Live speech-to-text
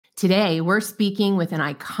Today, we're speaking with an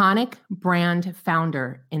iconic brand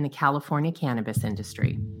founder in the California cannabis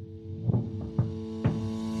industry.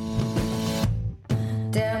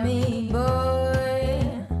 Tell me,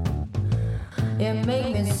 boy, you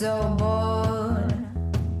make me so bored.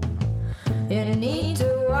 You need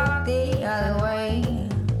to walk the other way.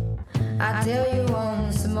 I tell you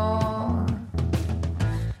once more.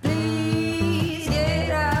 Please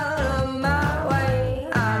get out of my way.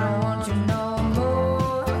 I don't want you no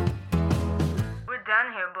more. We're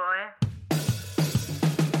done here, boy.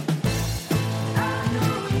 I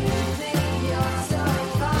know you think you're so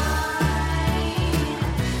fine,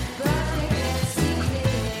 but you can't see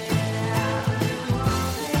it. I've been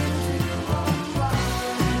walking through one wall.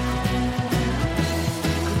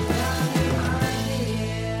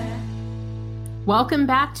 Welcome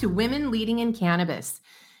back to Women Leading in Cannabis,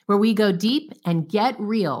 where we go deep and get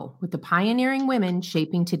real with the pioneering women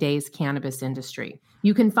shaping today's cannabis industry.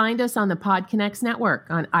 You can find us on the PodConnects network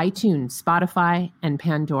on iTunes, Spotify, and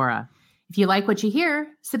Pandora. If you like what you hear,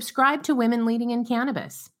 subscribe to Women Leading in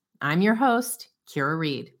Cannabis. I'm your host, Kira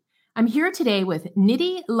Reed. I'm here today with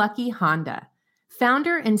Nidhi Lucky Honda,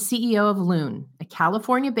 founder and CEO of Loon, a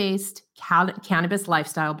California-based cannabis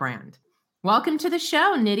lifestyle brand. Welcome to the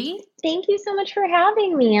show, Nidhi. Thank you so much for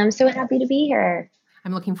having me. I'm so happy to be here.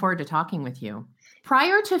 I'm looking forward to talking with you.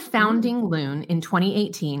 Prior to founding Loon in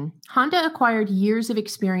 2018, Honda acquired years of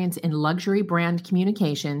experience in luxury brand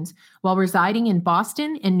communications while residing in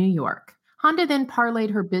Boston and New York. Honda then parlayed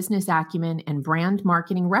her business acumen and brand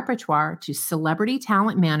marketing repertoire to celebrity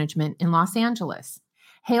talent management in Los Angeles.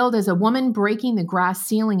 Hailed as a woman breaking the glass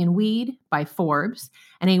ceiling in weed by Forbes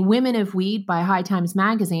and a Women of Weed by High Times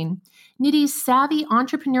Magazine, Nidhi's savvy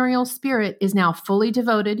entrepreneurial spirit is now fully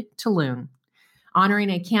devoted to Loon,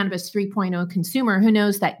 honoring a Cannabis 3.0 consumer who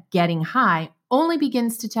knows that getting high only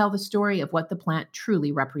begins to tell the story of what the plant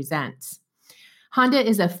truly represents. Honda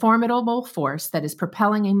is a formidable force that is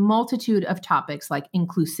propelling a multitude of topics like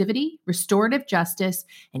inclusivity, restorative justice,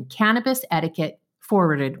 and cannabis etiquette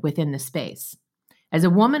forwarded within the space. As a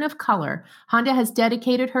woman of color, Honda has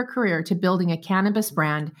dedicated her career to building a cannabis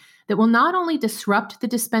brand that will not only disrupt the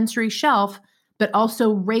dispensary shelf, but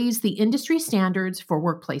also raise the industry standards for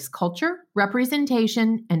workplace culture,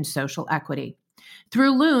 representation, and social equity.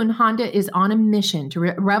 Through Loon, Honda is on a mission to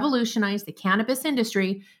revolutionize the cannabis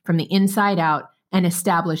industry from the inside out and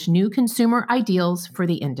establish new consumer ideals for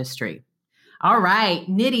the industry. All right,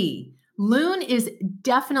 Nidhi, Loon is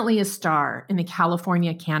definitely a star in the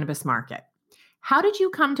California cannabis market. How did you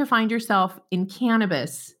come to find yourself in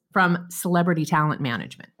cannabis from celebrity talent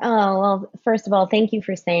management? Oh, well, first of all, thank you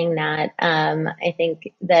for saying that. I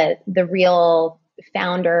think that the real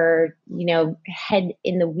founder, head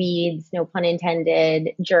in the weeds, no pun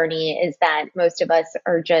intended, journey is that most of us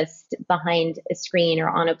are just behind a screen or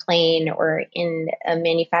on a plane or in a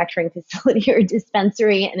manufacturing facility or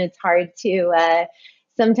dispensary. And it's hard to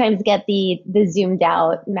sometimes get the zoomed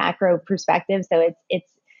out macro perspective. So it's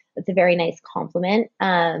a very nice compliment.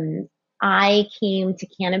 I came to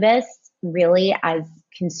cannabis really as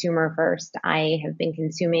consumer first. I have been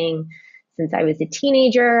consuming since I was a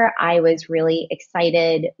teenager. I was really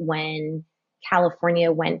excited when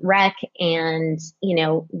California went rec and,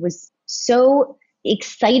 was so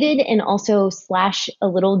excited and also / a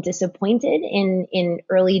little disappointed in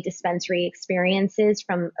early dispensary experiences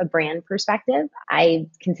from a brand perspective. I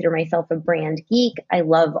consider myself a brand geek. I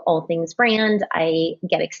love all things brand. I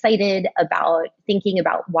get excited about thinking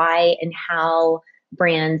about why and how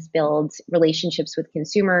brands build relationships with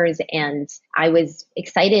consumers. And I was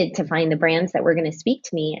excited to find the brands that were going to speak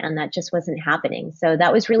to me, and that just wasn't happening. So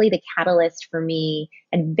that was really the catalyst for me,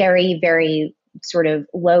 and very, very sort of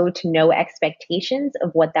low to no expectations of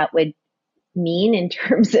what that would mean in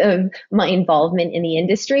terms of my involvement in the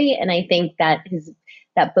industry. And I think that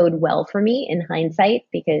bode well for me in hindsight,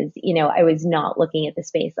 because, I was not looking at the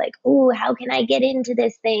space like, oh, how can I get into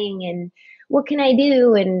this thing? And what can I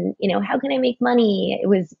do? And, how can I make money?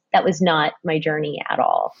 That was not my journey at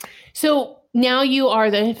all. So now you are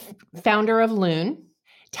the founder of Loon.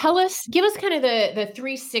 Give us kind of the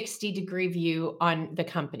 360 degree view on the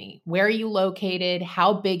company. Where are you located?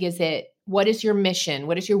 How big is it? What is your mission?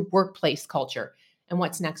 What is your workplace culture? And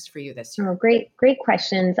what's next for you this year? Oh, great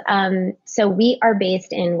questions. So we are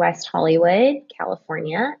based in West Hollywood,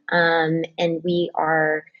 California, and we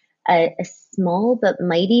are a small but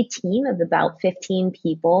mighty team of about 15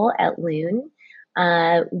 people at Loon.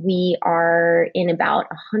 We are in about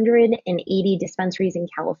 180 dispensaries in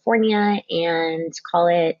California, and call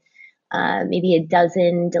it maybe a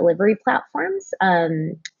dozen delivery platforms.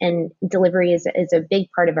 And delivery is a big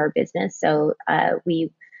part of our business. So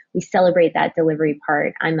we we celebrate that delivery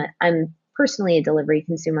part. I'm personally a delivery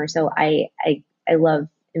consumer, so I love,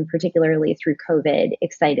 and particularly through COVID,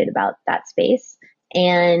 excited about that space.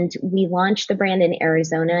 And we launched the brand in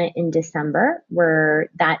Arizona in December, where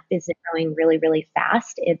that is growing really, really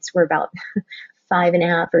fast. We're about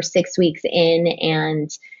 5.5 or 6 weeks in, and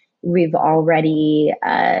we've already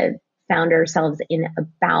found ourselves in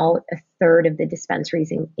about a third of the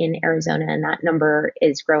dispensaries in Arizona, and that number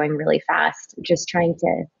is growing really fast. Just trying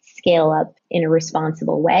to scale up in a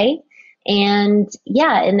responsible way. And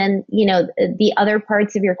yeah, and then, the other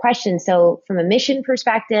parts of your question. So from a mission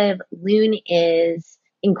perspective, Loon is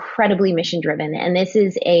incredibly mission driven. And this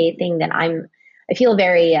is a thing that I feel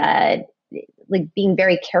very, like being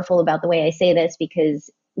very careful about the way I say this,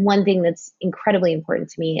 because one thing that's incredibly important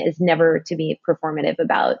to me is never to be performative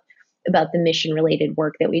about the mission related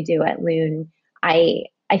work that we do at Loon. I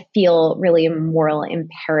feel really a moral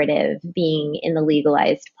imperative being in the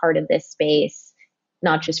legalized part of this space,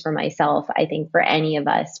 not just for myself. I think for any of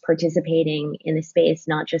us participating in the space,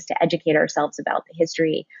 not just to educate ourselves about the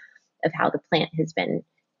history of how the plant has been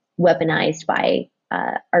weaponized by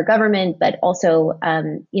our government, but also,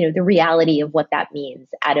 the reality of what that means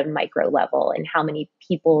at a micro level and how many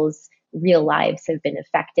people's real lives have been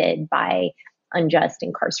affected by unjust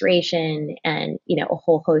incarceration and, a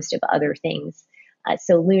whole host of other things.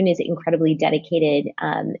 So Loon is incredibly dedicated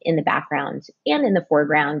in the background and in the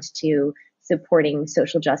foreground to supporting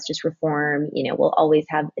social justice reform. We'll always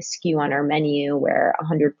have a SKU on our menu where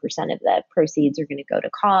 100% of the proceeds are going to go to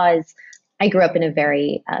cause. I grew up in a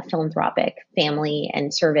very philanthropic family,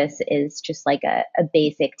 and service is just like a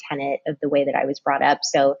basic tenet of the way that I was brought up.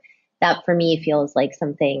 So that for me feels like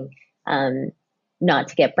something not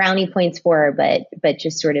to get brownie points for, but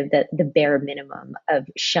just sort of the bare minimum of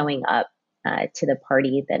showing up to the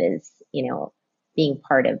party that is, being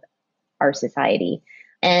part of our society.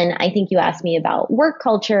 And I think you asked me about work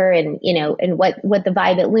culture and, and what the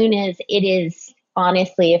vibe at Loon is. It is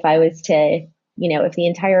honestly, if I was to, if the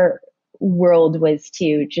entire world was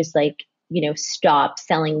to just stop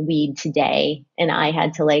selling weed today, and I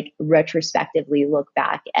had to retrospectively look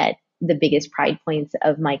back at the biggest pride points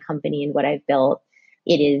of my company and what I've built,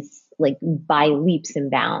 it is by leaps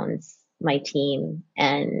and bounds my team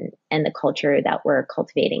and the culture that we're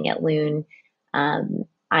cultivating at Loon.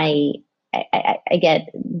 I get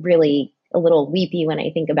really a little weepy when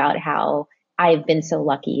I think about how I've been so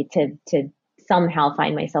lucky to somehow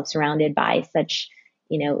find myself surrounded by such,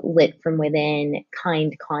 lit from within,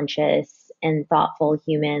 kind, conscious, and thoughtful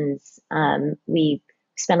humans. We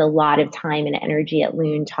spend a lot of time and energy at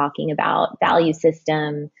Loon talking about value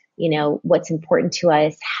system, what's important to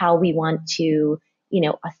us, how we want to,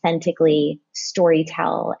 authentically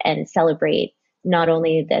storytell and celebrate not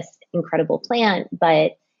only this incredible plant,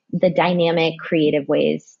 but the dynamic, creative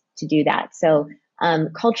ways to do that. So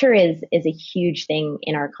culture is a huge thing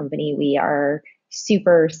in our company. We are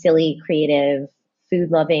super silly, creative,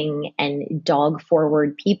 food-loving, and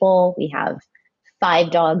dog-forward people. We have 5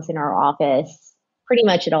 dogs in our office pretty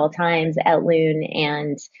much at all times at Loon,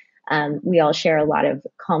 and we all share a lot of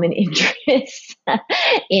common interests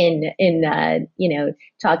in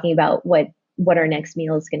talking about what our next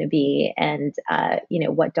meal is going to be, and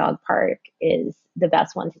what dog park is the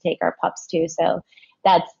best one to take our pups to. So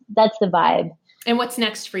that's the vibe. And what's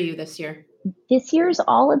next for you this year? This year's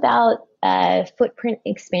all about footprint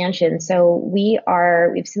expansion. So we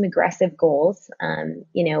have some aggressive goals.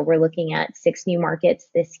 We're looking at 6 new markets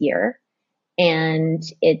this year. And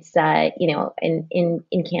it's,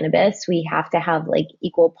 in cannabis, we have to have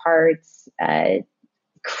equal parts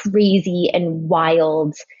crazy and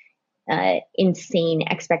wild, insane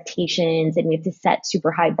expectations. And we have to set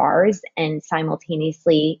super high bars and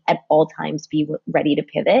simultaneously at all times be ready to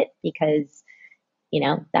pivot, because,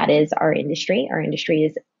 that is our industry. Our industry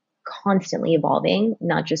is constantly evolving,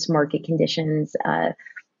 not just market conditions,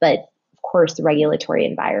 but of course the regulatory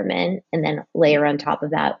environment. And then layer on top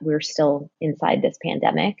of that, we're still inside this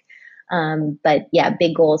pandemic. But yeah,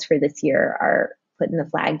 big goals for this year are putting the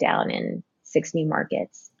flag down in 6 new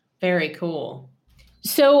markets. Very cool.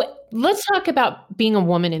 So let's talk about being a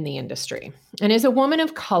woman in the industry. And as a woman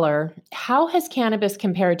of color, how has cannabis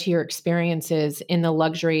compared to your experiences in the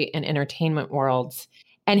luxury and entertainment worlds?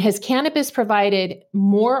 And has cannabis provided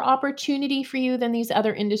more opportunity for you than these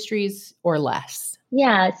other industries, or less?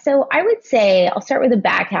 Yeah, so I would say, I'll start with the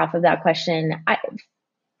back half of that question.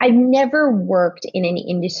 I've never worked in an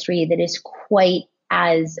industry that is quite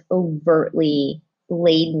as overtly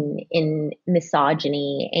laden in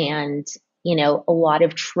misogyny and, a lot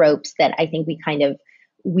of tropes that I think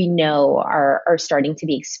we know are starting to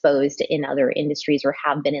be exposed in other industries or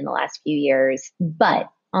have been in the last few years. But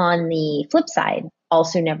on the flip side,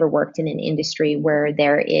 also never worked in an industry where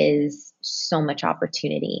there is so much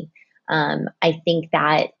opportunity. I think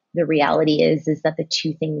that the reality is that the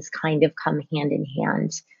two things kind of come hand in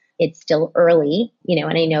hand. It's still early,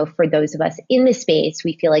 and I know for those of us in the space,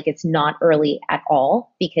 we feel like it's not early at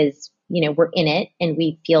all because, we're in it and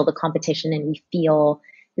we feel the competition and we feel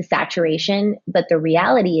the saturation. But the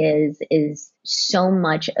reality is so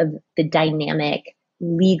much of the dynamic,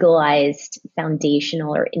 legalized,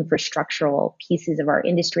 foundational or infrastructural pieces of our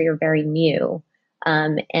industry are very new.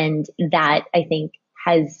 And that I think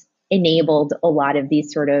has enabled a lot of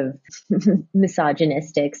these sort of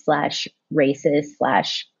misogynistic /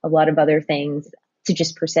 racist / a lot of other things to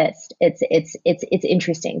just persist. It's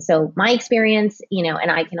interesting. So my experience,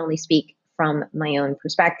 and I can only speak from my own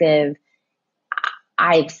perspective.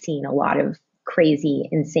 I've seen a lot of crazy,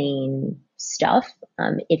 insane stuff.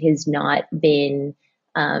 It has not been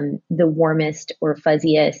the warmest or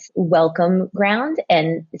fuzziest welcome ground,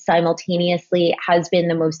 and simultaneously has been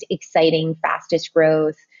the most exciting, fastest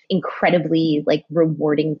growth, incredibly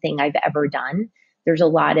rewarding thing I've ever done. There's a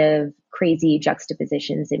lot of crazy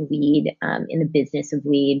juxtapositions in weed, in the business of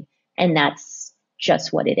weed, and that's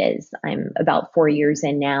just what it is. I'm about 4 years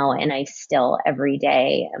in now, and I still every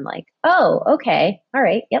day I'm like, oh, okay, all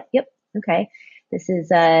right, yep, okay, this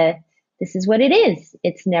is what it is.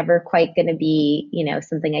 It's never quite going to be,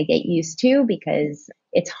 something I get used to because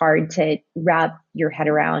it's hard to wrap your head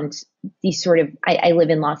around these sort of, I live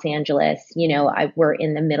in Los Angeles, we're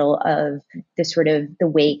in the middle of the sort of the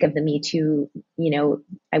wake of the Me Too,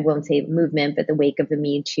 I won't say movement, but the wake of the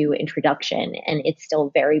Me Too introduction. And it's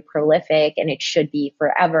still very prolific and it should be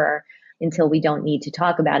forever until we don't need to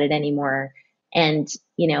talk about it anymore. And,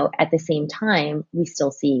 at the same time, we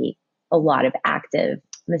still see a lot of active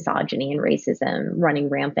misogyny and racism running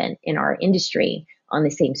rampant in our industry on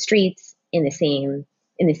the same streets, in the same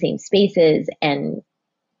spaces. And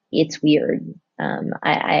it's weird.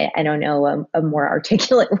 I don't know a more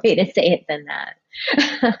articulate way to say it than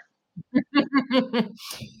that.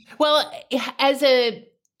 Well, as a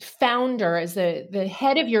founder, as the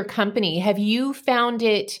head of your company, have you found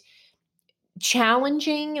it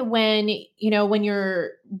challenging when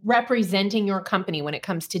you're representing your company, when it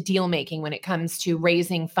comes to deal making, when it comes to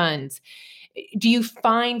raising funds? Do you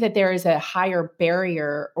find that there is a higher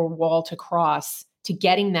barrier or wall to cross to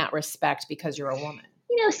getting that respect because you're a woman?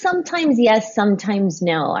 Sometimes yes, sometimes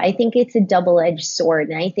no. I think it's a double-edged sword.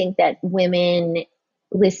 And I think that women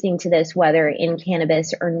listening to this, whether in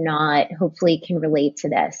cannabis or not, hopefully can relate to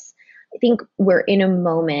this. I think we're in a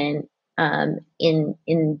moment in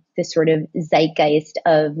the sort of zeitgeist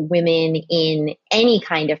of women in any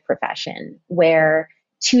kind of profession where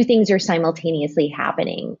two things are simultaneously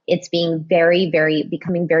happening. It's being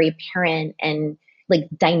becoming very apparent and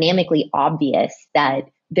dynamically obvious that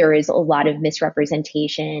there is a lot of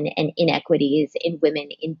misrepresentation and inequities in women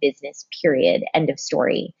in business, period, end of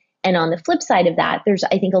story. And on the flip side of that, there's,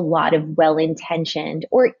 I think, a lot of well-intentioned,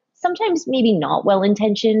 or sometimes maybe not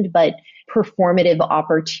well-intentioned, but performative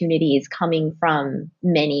opportunities coming from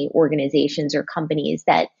many organizations or companies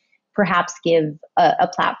that perhaps give a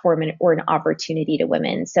platform or an opportunity to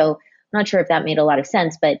women. So I'm not sure if that made a lot of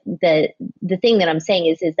sense, but the thing that I'm saying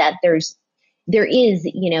is that there is,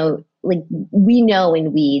 we know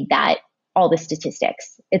in weed that all the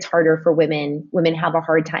statistics, it's harder for women. Women have a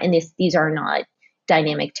hard time, and these are not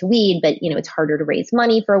dynamic to weed, but, it's harder to raise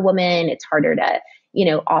money for a woman. It's harder to,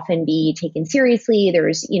 often be taken seriously.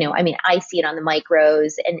 There's, I see it on the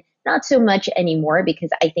micros and not so much anymore because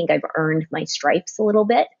I think I've earned my stripes a little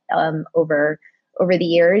bit over the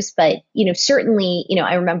years. But, certainly,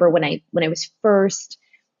 I remember when I was first,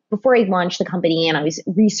 before I launched the company and I was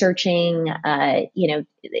researching,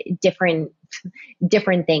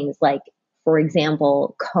 different things like, for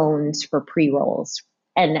example, cones for pre-rolls.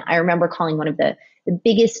 And I remember calling one of the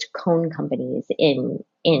biggest cone companies in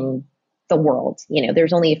the world.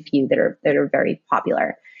 There's only a few that are very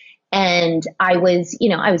popular. And I was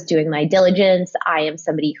doing my diligence. I am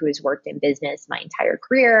somebody who has worked in business my entire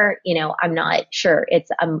career. I'm not sure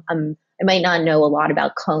I might not know a lot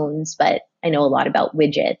about cones, but I know a lot about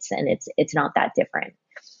widgets, and it's not that different.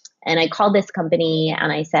 And I called this company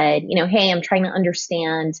and I said, hey, I'm trying to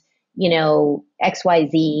understand,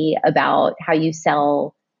 XYZ about how you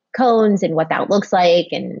sell cones and what that looks like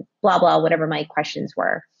and blah, blah, whatever my questions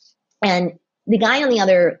were. And the guy on the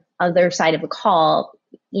other side of the call,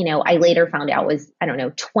 I later found out was,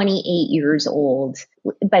 28 years old,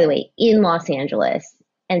 by the way, in Los Angeles,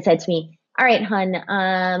 and said to me, all right,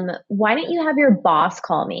 hun, why don't you have your boss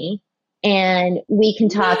call me and we can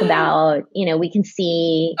talk about, we can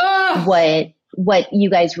see what you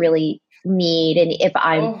guys really need, and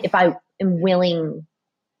if I am willing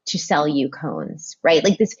to sell you cones, right?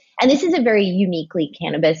 Like this, and this is a very uniquely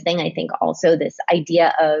cannabis thing. I think also this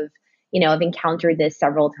idea of, I've encountered this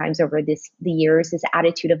several times over the years, this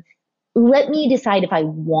attitude of, let me decide if I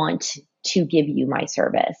want to give you my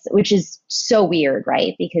service, which is so weird,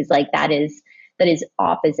 right? Because like that is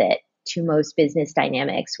opposite to most business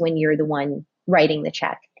dynamics when you're the one writing the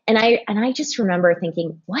check. And I just remember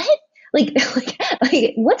thinking, what? Like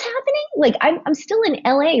what's happening? Like I'm still in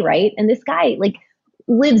LA, right? And this guy like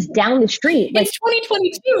lives down the street. Like it's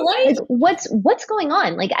 2022, right? Like what's going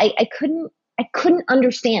on? Like I couldn't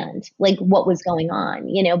understand like what was going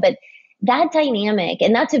on, but that dynamic,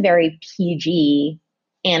 and that's a very PG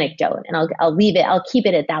anecdote, and I'll leave it, I'll keep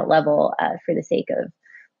it at that level for the sake of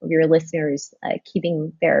your listeners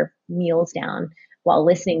keeping their meals down while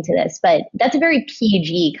listening to this. But that's a very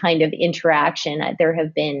PG kind of interaction. There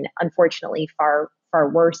have been, unfortunately, far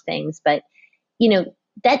worse things. But,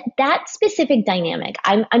 that specific dynamic,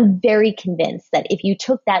 I'm very convinced that if you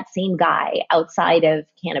took that same guy outside of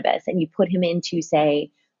cannabis and you put him into,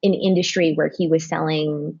 say, an industry where he was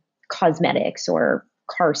selling cosmetics or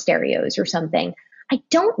car stereos or something, I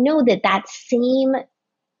don't know that same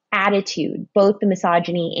attitude, both the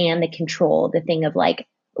misogyny and the control, the thing of like,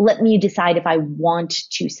 let me decide if I want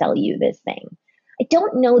to sell you this thing, I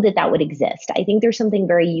don't know that would exist. I think there's something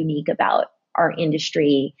very unique about our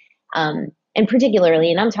industry, and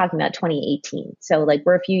particularly, and I'm talking about 2018. So like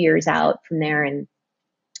we're a few years out from there, and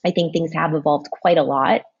I think things have evolved quite a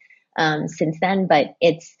lot since then, but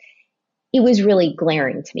it was really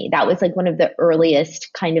glaring to me. That was like one of the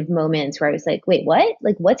earliest kind of moments where I was like, wait, what?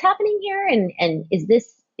 Like what's happening here? And is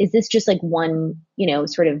this just like one,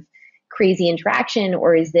 sort of crazy interaction,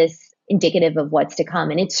 or is this indicative of what's to come?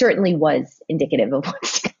 And it certainly was indicative of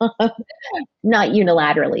what's to come, not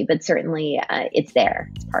unilaterally, but certainly it's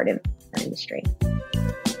there. It's part of our industry.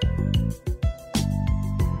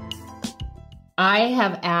 I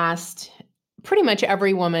have asked pretty much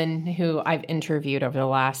every woman who I've interviewed over the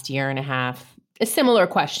last year and a half a similar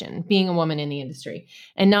question, being a woman in the industry.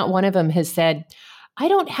 And not one of them has said, I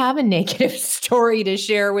don't have a negative story to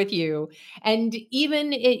share with you. And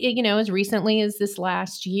even, as recently as this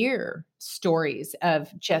last year, stories of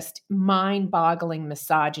just mind-boggling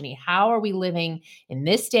misogyny. How are we living in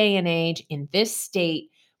this day and age, in this state,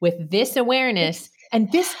 with this awareness?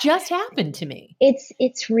 And this just happened to me.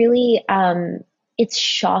 It's really, it's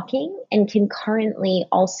shocking and concurrently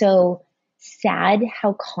also sad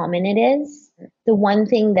how common it is. The one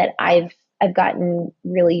thing that I've gotten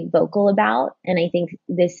really vocal about, and I think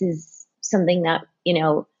this is something that,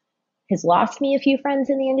 has lost me a few friends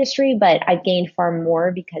in the industry, but I've gained far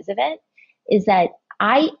more because of it, is that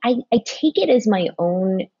I take it as my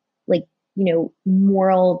own,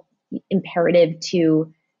 moral imperative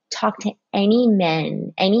to talk to any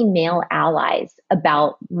male allies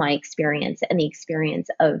about my experience and the experience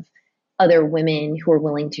of other women who are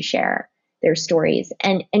willing to share their stories,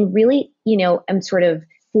 and really, I'm sort of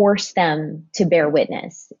force them to bear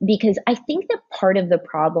witness, because I think that part of the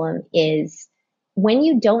problem is when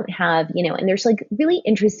you don't have, and there's like really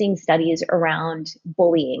interesting studies around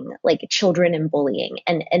bullying, like children and bullying,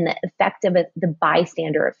 and the effect of it, the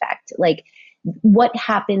bystander effect, like what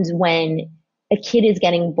happens when a kid is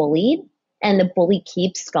getting bullied and the bully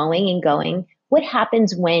keeps going and going. What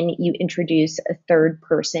happens when you introduce a third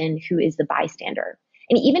person who is the bystander?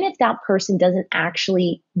 And even if that person doesn't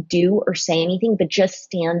actually do or say anything, but just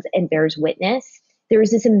stands and bears witness,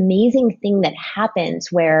 there's this amazing thing that happens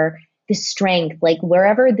where the strength, like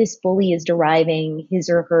wherever this bully is deriving his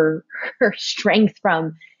or her strength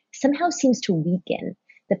from, somehow seems to weaken.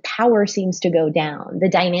 The power seems to go down. The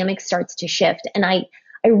dynamic starts to shift. And I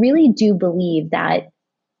really do believe that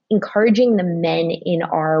encouraging the men in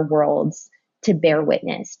our worlds to bear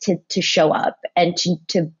witness, to show up and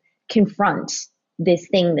to confront this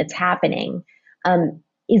thing that's happening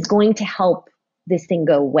is going to help this thing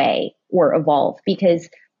go away or evolve. Because,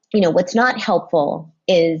 what's not helpful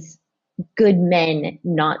is good men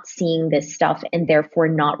not seeing this stuff and therefore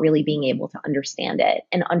not really being able to understand it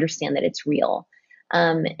and understand that it's real.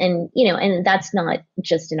 And that's not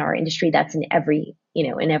just in our industry, that's in every,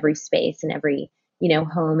 in every space, in every,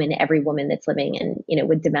 home, and every woman that's living in,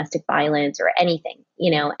 with domestic violence or anything,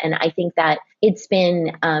 and I think that it's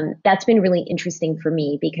been, that's been really interesting for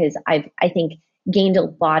me, because I think gained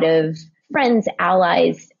a lot of friends,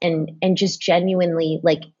 allies, and just genuinely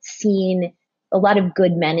like seen a lot of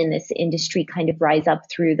good men in this industry kind of rise up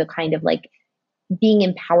through the kind of like being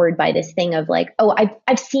empowered by this thing of like, oh,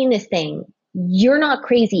 I've seen this thing. You're not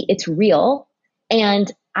crazy. It's real.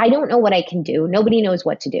 And I don't know what I can do. Nobody knows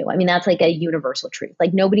what to do. I mean, that's like a universal truth.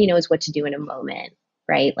 Like nobody knows what to do in a moment,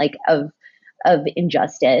 right? Like of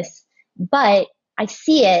injustice. But I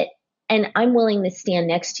see it and I'm willing to stand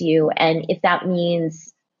next to you. And if that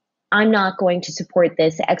means I'm not going to support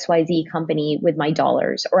this XYZ company with my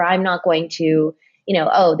dollars, or I'm not going to,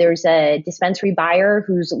 oh, there's a dispensary buyer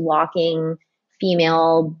who's locking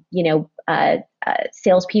female,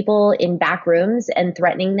 salespeople in back rooms and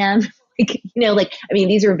threatening them. I mean,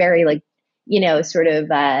 these are very sort of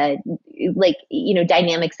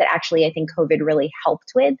dynamics that actually I think COVID really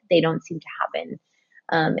helped with. They don't seem to happen.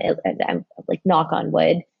 I'm like knock on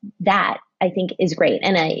wood. That I think is great.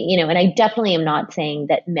 And I definitely am not saying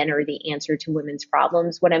that men are the answer to women's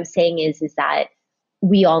problems. What I'm saying is that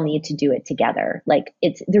we all need to do it together. Like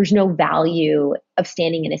there's no value of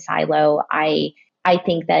standing in a silo. I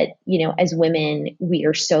think that, as women, we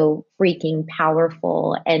are so freaking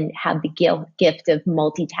powerful and have the gift of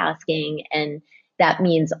multitasking. And that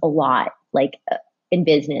means a lot, like in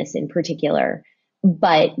business in particular.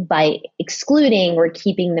 But by excluding or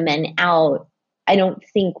keeping the men out, I don't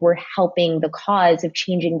think we're helping the cause of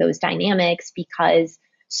changing those dynamics, because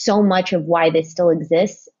so much of why this still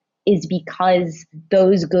exists is because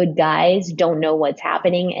those good guys don't know what's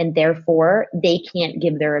happening, and therefore they can't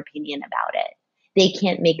give their opinion about it. They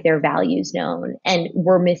can't make their values known. And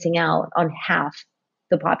we're missing out on half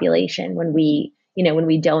the population when we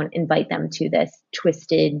don't invite them to this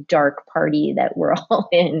twisted, dark party that we're all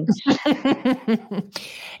in. Yeah,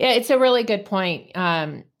 it's a really good point.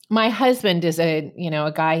 My husband is a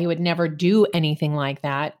guy who would never do anything like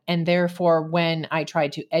that. And therefore, when I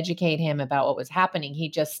tried to educate him about what was happening,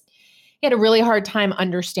 he had a really hard time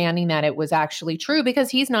understanding that it was actually true, because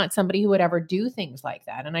he's not somebody who would ever do things like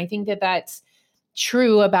that. And I think that that's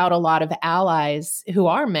true about a lot of allies who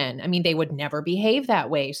are men. I mean, they would never behave that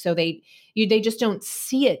way. So they just don't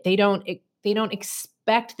see it. They don't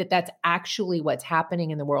expect that that's actually what's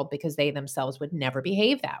happening in the world, because they themselves would never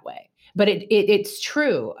behave that way. But it's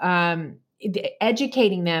true.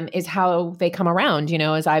 Educating them is how they come around.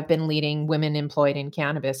 As I've been leading women employed in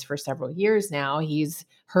cannabis for several years now, he's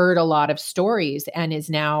heard a lot of stories and is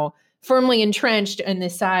now firmly entrenched in the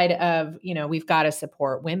side of, we've got to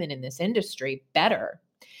support women in this industry better.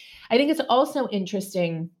 I think it's also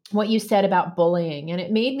interesting what you said about bullying. And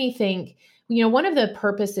it made me think, one of the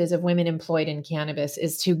purposes of women employed in cannabis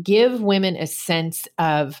is to give women a sense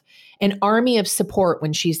of an army of support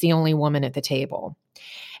when she's the only woman at the table.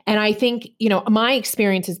 And I think, my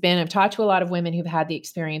experience has been, I've talked to a lot of women who've had the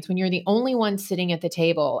experience when you're the only one sitting at the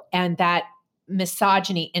table and that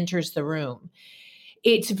misogyny enters the room.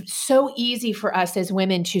 It's so easy for us as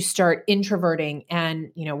women to start introverting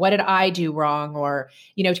and, what did I do wrong? Or,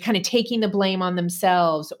 kind of taking the blame on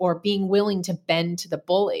themselves, or being willing to bend to the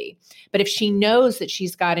bully. But if she knows that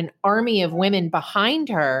she's got an army of women behind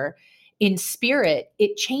her in spirit,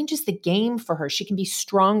 it changes the game for her. She can be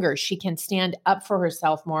stronger. She can stand up for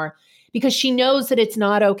herself more, because she knows that it's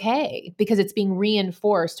not okay, because it's being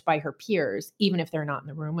reinforced by her peers, even if they're not in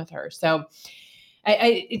the room with her. So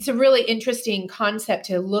it's a really interesting concept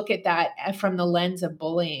to look at that from the lens of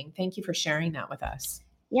bullying. Thank you for sharing that with us.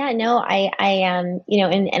 Yeah, no, I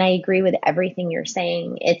and I agree with everything you're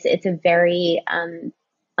saying. It's a very,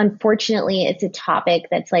 unfortunately, it's a topic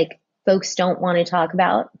that's like folks don't want to talk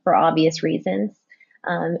about for obvious reasons.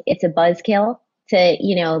 It's a buzzkill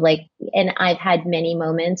to, and I've had many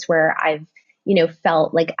moments where I've,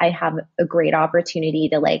 felt like I have a great opportunity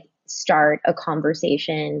to start a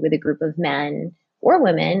conversation with a group of men or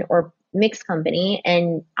women or mixed company.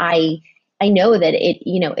 And I know that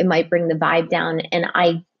it might bring the vibe down, and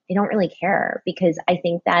I don't really care, because I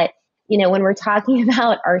think that, when we're talking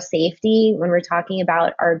about our safety, when we're talking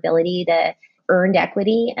about our ability to earn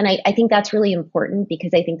equity, and I think that's really important,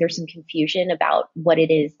 because I think there's some confusion about what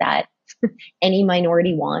it is that any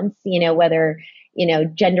minority wants, whether,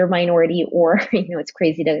 gender minority or, it's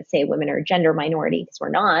crazy to say women are a gender minority, because we're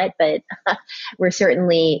not, but we're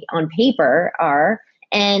certainly on paper are.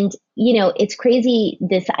 And, it's crazy,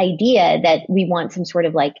 this idea that we want some sort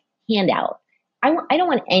of handout. I don't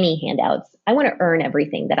want any handouts. I want to earn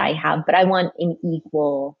everything that I have, but I want an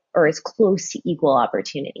equal, or as close to equal,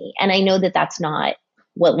 opportunity. And I know that that's not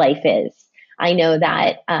what life is. I know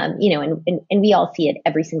that, and we all see it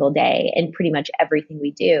every single day and pretty much everything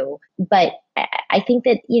we do. But I think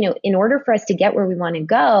that, in order for us to get where we want to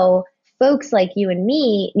go, folks like you and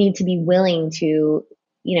me need to be willing to,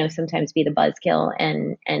 sometimes be the buzzkill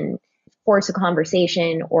and force a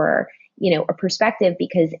conversation or, a perspective,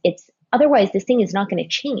 because otherwise this thing is not going to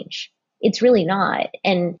change. It's really not.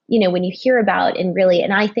 And, when you hear about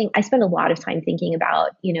and I think I spend a lot of time thinking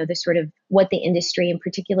about, the sort of what the industry and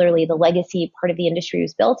particularly the legacy part of the industry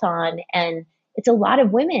was built on. And it's a lot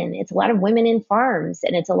of women. It's a lot of women in farms,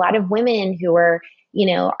 and it's a lot of women who are,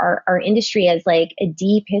 our industry has like a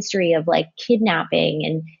deep history of like kidnapping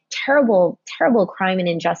and terrible, terrible crime and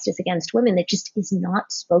injustice against women that just is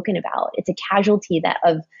not spoken about. It's a casualty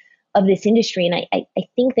of this industry. And I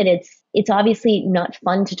think that it's obviously not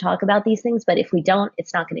fun to talk about these things, but if we don't,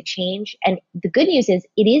 it's not going to change. And the good news is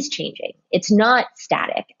it is changing. It's not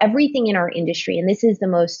static. Everything in our industry, and this is the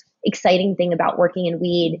most exciting thing about working in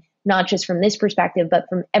weed, not just from this perspective, but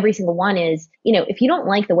from every single one is, if you don't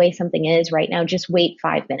like the way something is right now, just wait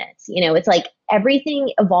 5 minutes. It's like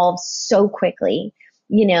everything evolves so quickly.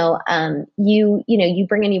 You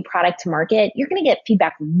bring a new product to market, you're going to get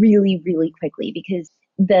feedback really, really quickly because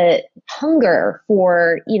the hunger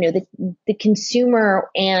for, the consumer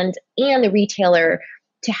and the retailer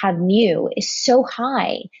to have new is so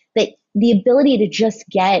high that the ability to just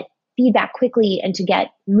get feedback quickly and to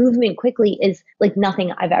get movement quickly is like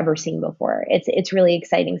nothing I've ever seen before. It's really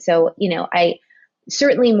exciting. So, I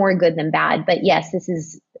certainly more good than bad, but yes, this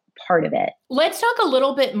is part of it. Let's talk a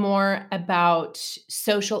little bit more about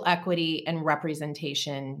social equity and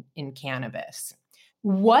representation in cannabis.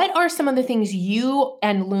 What are some of the things you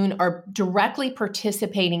and Loon are directly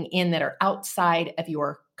participating in that are outside of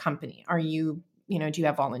your company? Are you, do you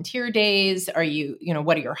have volunteer days? Are you,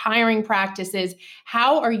 what are your hiring practices?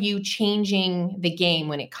 How are you changing the game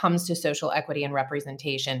when it comes to social equity and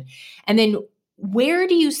representation? And then where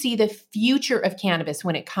do you see the future of cannabis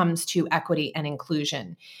when it comes to equity and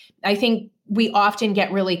inclusion? I think we often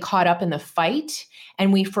get really caught up in the fight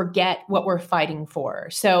and we forget what we're fighting for.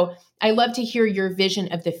 So I love to hear your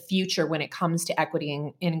vision of the future when it comes to equity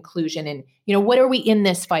and inclusion. And, what are we in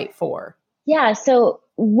this fight for? Yeah. So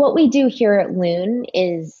what we do here at Loon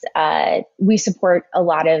is we support a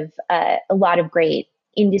lot of great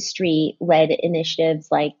industry-led initiatives.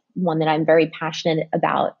 Like one that I'm very passionate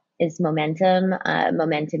about is Momentum.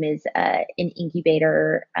 Momentum is an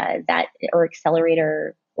incubator or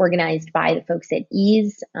accelerator organized by the folks at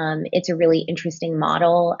Ease. It's a really interesting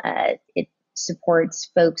model. It supports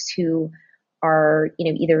folks who are,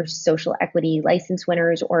 either social equity license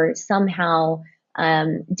winners or somehow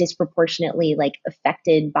disproportionately like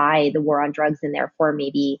affected by the war on drugs and therefore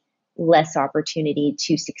maybe less opportunity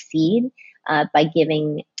to succeed by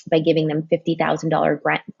giving them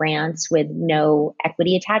 $50,000 grants with no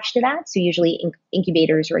equity attached to that. So usually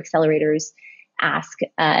incubators or accelerators ask,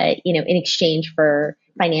 in exchange for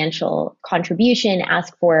financial contribution,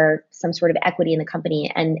 ask for some sort of equity in the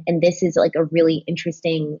company. And this is like a really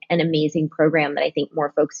interesting and amazing program that I think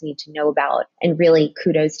more folks need to know about. And really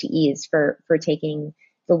kudos to Ease for taking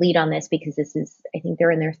the lead on this, because this is, I think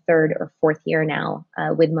they're in their 3rd or 4th year now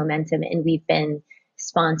with Momentum. And we've been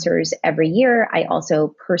sponsors every year. I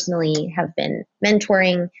also personally have been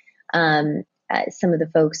mentoring some of the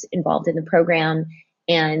folks involved in the program.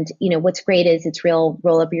 And, what's great is it's real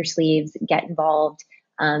roll up your sleeves, get involved,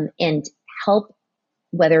 and help,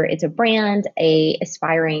 whether it's a brand, a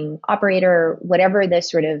aspiring operator, whatever the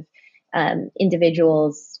sort of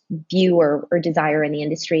individual's view or desire in the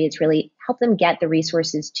industry, it's really help them get the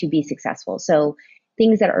resources to be successful. So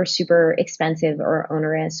things that are super expensive or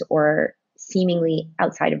onerous or seemingly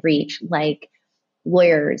outside of reach, like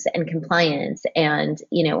lawyers and compliance and,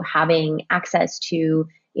 having access to,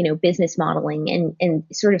 business modeling and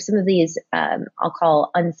sort of some of these, I'll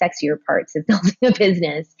call unsexier parts of building a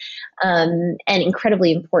business, and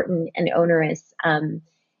incredibly important and onerous.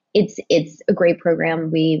 It's a great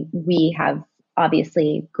program. We have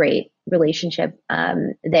obviously great relationship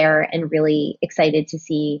there and really excited to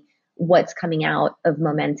see what's coming out of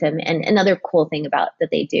Momentum. And another cool thing about that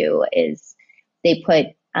they do is they put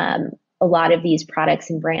a lot of these products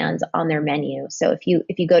and brands on their menu. So if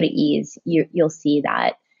you go to Ease, you'll see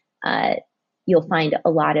that you'll find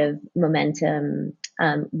a lot of Momentum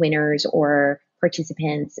winners or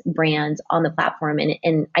participants, brands on the platform.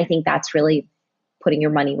 And I think that's really putting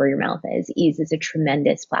your money where your mouth is. Ease is a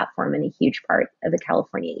tremendous platform and a huge part of the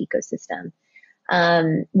California ecosystem.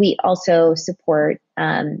 We also support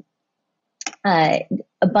a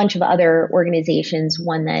bunch of other organizations.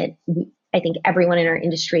 One that I think everyone in our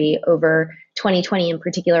industry over 2020 in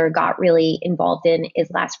particular got really involved in is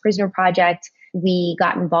Last Prisoner Project. We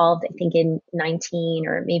got involved, I think, in 19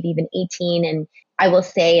 or maybe even 18. And I will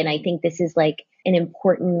say, and I think this is like an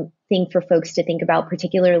important thing for folks to think about,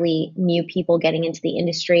 particularly new people getting into the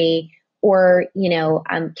industry or,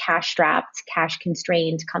 cash strapped, cash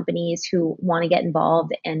constrained companies who want to get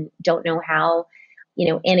involved and don't know how.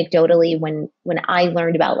 anecdotally, when I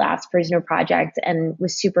learned about Last Prisoner Project and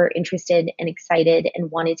was super interested and excited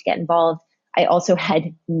and wanted to get involved, I also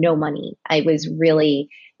had no money. I was really,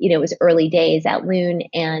 it was early days at Loon,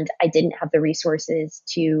 and I didn't have the resources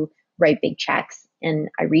to write big checks. And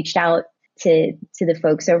I reached out to the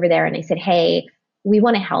folks over there and I said, hey, we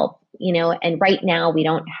want to help, and right now we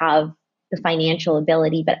don't have the financial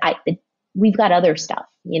ability, but we've got other stuff.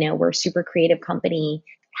 We're a super creative company.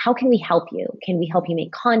 How can we help you? Can we help you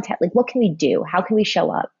make content? Like, what can we do? How can we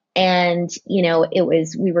show up? And,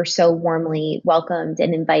 we were so warmly welcomed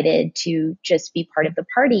and invited to just be part of the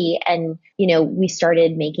party. And, we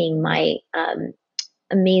started making my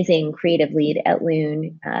amazing creative lead at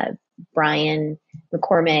Loon, Brian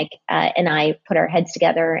McCormick, and I put our heads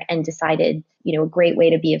together and decided, a great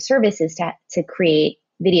way to be of service is to create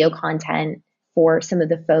video content for some of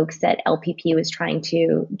the folks that LPP was trying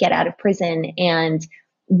to get out of prison. And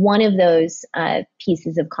one of those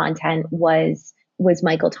pieces of content was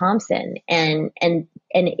Michael Thompson, and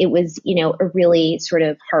it was a really sort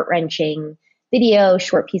of heart-wrenching video,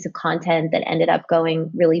 short piece of content that ended up going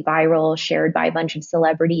really viral, shared by a bunch of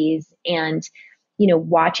celebrities, and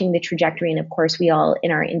watching the trajectory. And of course, we all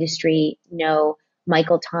in our industry know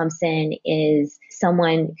Michael Thompson is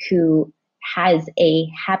someone who has a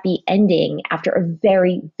happy ending after a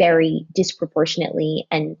very, very disproportionately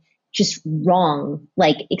and just wrong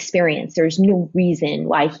experience. There's no reason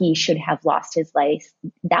why he should have lost his life,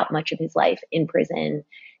 that much of his life in prison,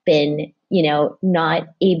 been, not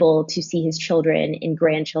able to see his children and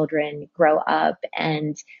grandchildren grow up.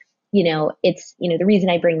 And, it's, the reason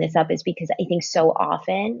I bring this up is because I think so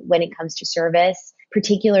often when it comes to service,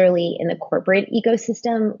 particularly in the corporate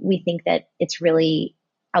ecosystem, we think that it's really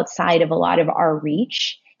outside of a lot of our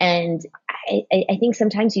reach. And I think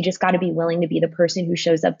sometimes you just got to be willing to be the person who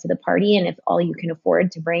shows up to the party. And if all you can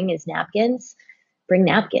afford to bring is napkins, bring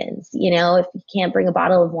napkins. If you can't bring a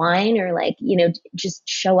bottle of wine or just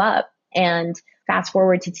show up. And fast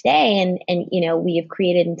forward to today, and we have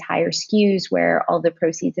created entire SKUs where all the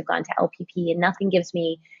proceeds have gone to LPP, and nothing gives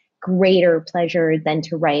me greater pleasure than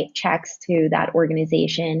to write checks to that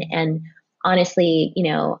organization. And honestly,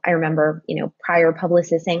 I remember, prior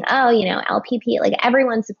publicists saying, oh, LPP,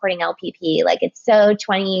 everyone's supporting LPP. It's so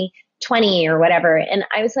 2020 or whatever. And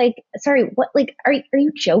I was like, sorry, what, are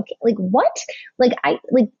you joking? What?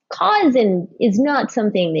 Cause and is not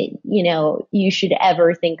something that, you should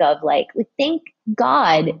ever think of. Thank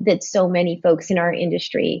God that so many folks in our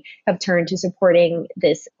industry have turned to supporting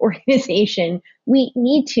this organization. We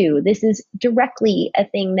need to. This is directly a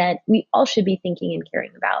thing that we all should be thinking and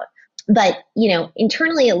caring about. But,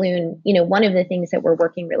 internally at Loon, one of the things that we're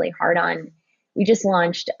working really hard on, we just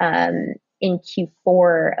launched in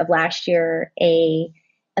Q4 of last year a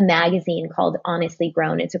magazine called Honestly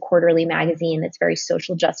Grown. It's a quarterly magazine that's very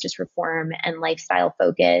social justice reform and lifestyle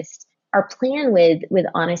focused. Our plan with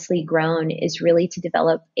Honestly Grown is really to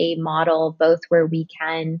develop a model both where we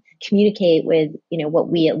can communicate with, what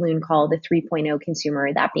we at Loon call the 3.0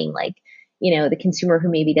 consumer, that being the consumer who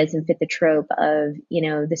maybe doesn't fit the trope of,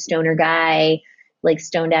 the stoner guy,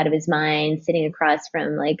 stoned out of his mind, sitting across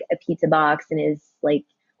from a pizza box and is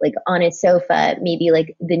on his sofa, maybe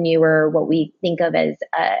the newer, what we think of as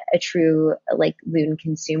a true Loon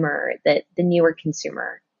consumer, that the newer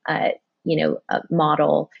consumer,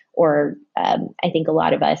 model, or I think a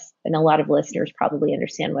lot of us and a lot of listeners probably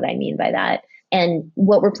understand what I mean by that. And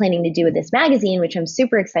what we're planning to do with this magazine, which I'm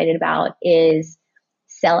super excited about, is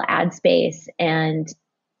sell ad space and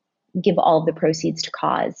give all of the proceeds to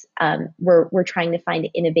cause. We're trying to find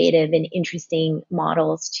innovative and interesting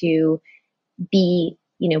models to be,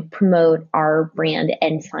 promote our brand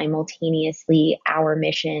and simultaneously our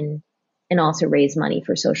mission, and also raise money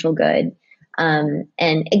for social good. And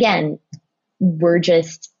again, we're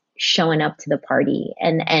just showing up to the party,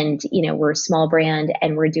 and we're a small brand,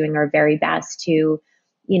 and we're doing our very best to,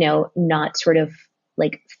 not sort of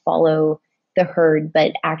follow the herd,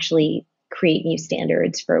 but actually create new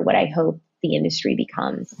standards for what I hope the industry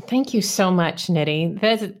becomes. Thank you so much,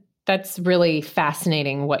 Nidhi. That's really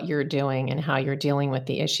fascinating what you're doing and how you're dealing with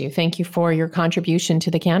the issue. Thank you for your contribution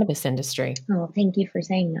to the cannabis industry. Oh, thank you for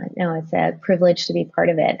saying that. No, it's a privilege to be part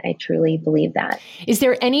of it. I truly believe that. Is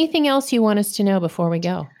there anything else you want us to know before we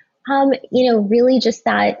go? Really just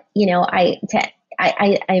that,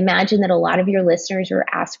 I imagine that a lot of your listeners are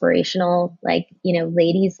aspirational,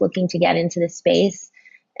 ladies looking to get into the space.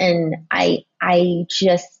 And I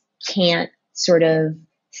just can't sort of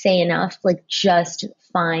say enough, just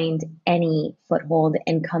find any foothold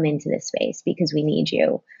and come into this space, because we need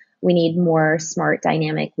you. We need more smart,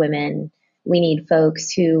 dynamic women. We need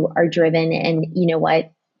folks who are driven. And you know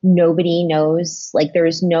what? nobody knows, like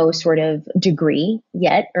there's no sort of degree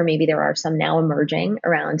yet, or maybe there are some now emerging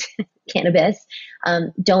around cannabis.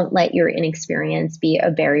 Don't let your inexperience be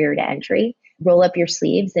a barrier to entry. Roll up your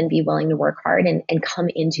sleeves and be willing to work hard and come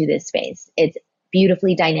into this space. It's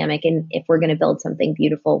beautifully dynamic. And if we're going to build something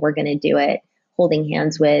beautiful, we're going to do it holding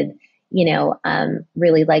hands with,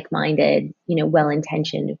 really like-minded,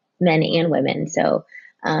 well-intentioned men and women. So,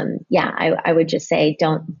 I would just say,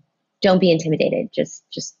 don't be intimidated.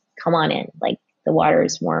 Just come on in. Like, the water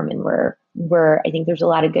is warm, and I think there's a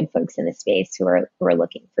lot of good folks in this space who are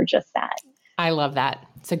looking for just that. I love that.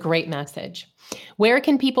 It's a great message. Where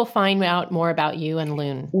can people find out more about you and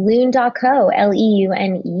Leune? Leune.co,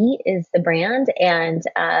 Leune is the brand. And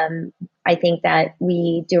I think that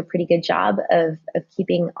we do a pretty good job of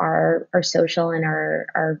keeping our social and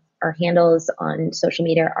our handles on social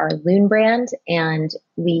media, our Leune brand. And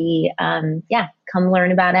we, come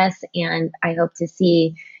learn about us. And I hope to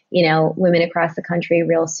see, women across the country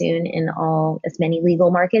real soon in as many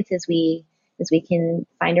legal markets as we can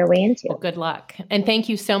find our way into. Well, good luck. And thank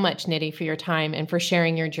you so much, Nidhi, for your time and for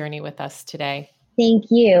sharing your journey with us today. Thank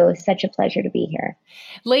you. Such a pleasure to be here.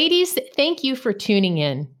 Ladies, thank you for tuning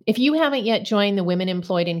in. If you haven't yet joined the Women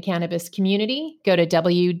Employed in Cannabis community, go to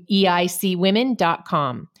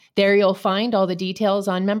weicwomen.com. There you'll find all the details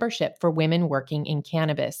on membership for women working in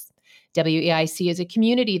cannabis. WEIC is a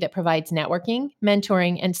community that provides networking,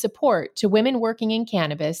 mentoring, and support to women working in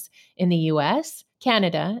cannabis in the U.S.,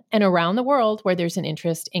 Canada, and around the world where there's an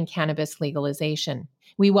interest in cannabis legalization.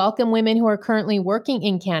 We welcome women who are currently working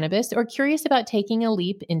in cannabis or curious about taking a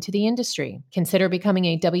leap into the industry. Consider becoming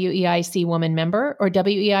a WEIC Woman member or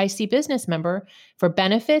WEIC Business member for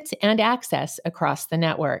benefits and access across the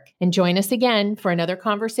network. And join us again for another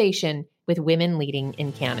conversation with women leading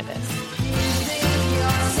in cannabis.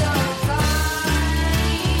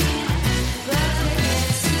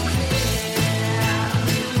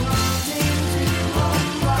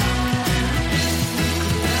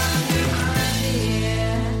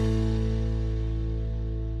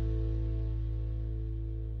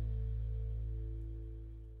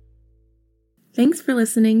 Thanks for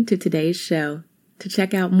listening to today's show. To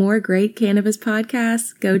check out more great cannabis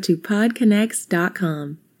podcasts, go to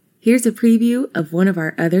podconnects.com. Here's a preview of one of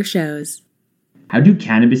our other shows. How do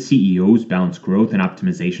cannabis CEOs balance growth and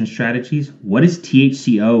optimization strategies? What is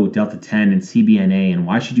THCO, Delta-10, and CBNA, and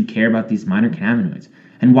why should you care about these minor cannabinoids?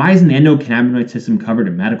 And why isn't the endocannabinoid system covered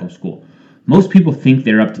in medical school? Most people think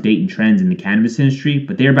they're up to date in trends in the cannabis industry,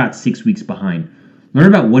 but they're about 6 weeks behind. Learn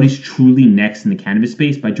about what is truly next in the cannabis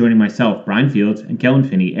space by joining myself, Brian Fields, and Kellen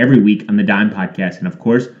Finney every week on the Dime Podcast and, of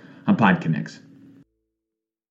course, on PodConnects.